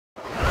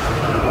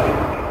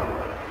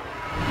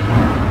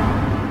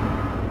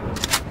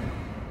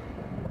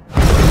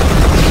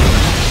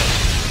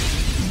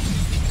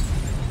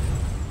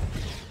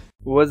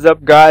What's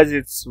up guys,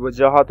 it's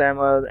Wajahat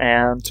Ahmed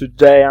and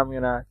today I'm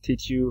gonna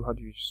teach you how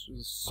to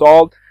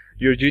solve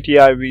your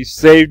GTA V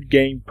saved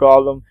game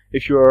problem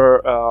if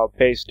you're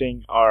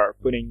pasting or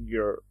putting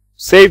your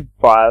saved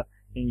file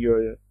in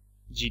your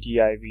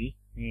GTA V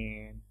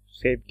and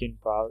saved game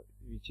file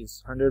which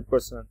is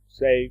 100%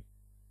 saved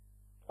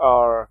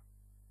or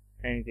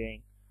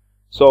anything.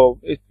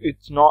 So if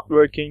it's not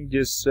working,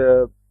 just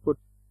put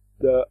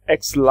the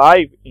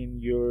Xlive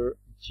in your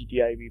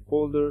GTA V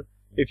folder.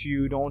 If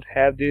you don't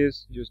have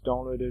this, just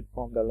download it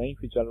from the link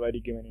which already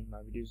given in my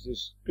video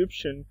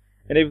description.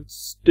 And if it's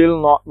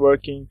still not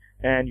working,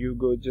 and you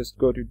just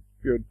go to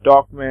your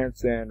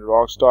documents and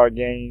Rockstar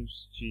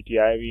Games,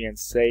 GTA V and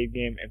save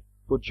game and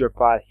put your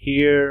file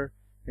here,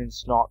 and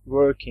it's not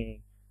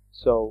working.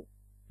 So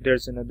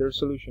there's another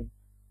solution.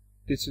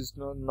 This is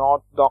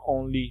not the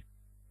only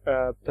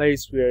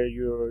place where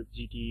your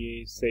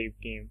GTA save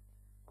game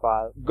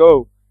file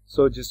go.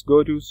 So just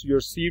go to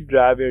your C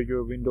drive where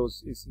your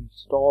Windows is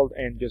installed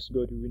and just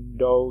go to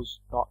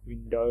Windows, not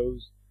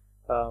Windows.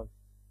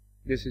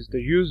 This is the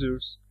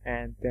users,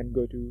 and then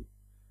go to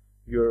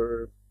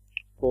your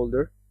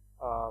folder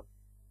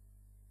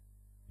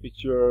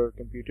which your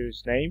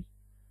computer's name,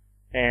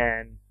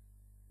 and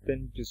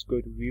then just go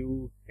to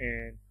view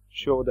and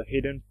show the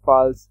hidden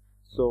files.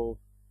 So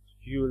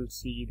you will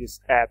see this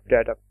app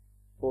data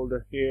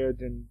folder here.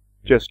 Then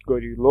just go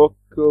to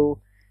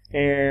local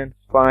and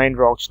find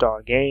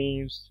Rockstar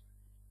Games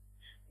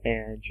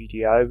and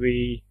GTA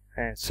V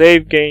and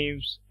save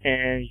games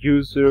and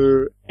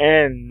user,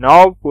 and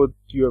now put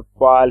your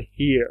file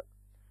here.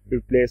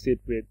 Replace it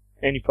with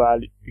any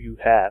file you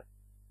have,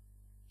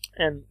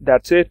 and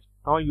that's it.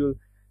 Now you'll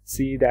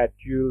see that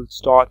you'll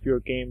start your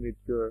game with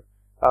your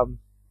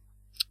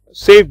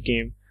save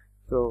game.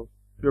 So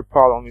your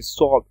problem is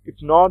solved.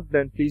 If not,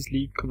 then please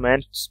leave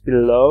comments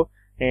below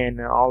and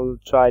I'll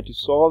try to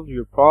solve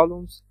your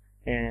problems.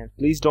 And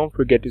please don't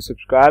forget to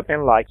subscribe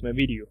and like my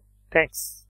video. Thanks.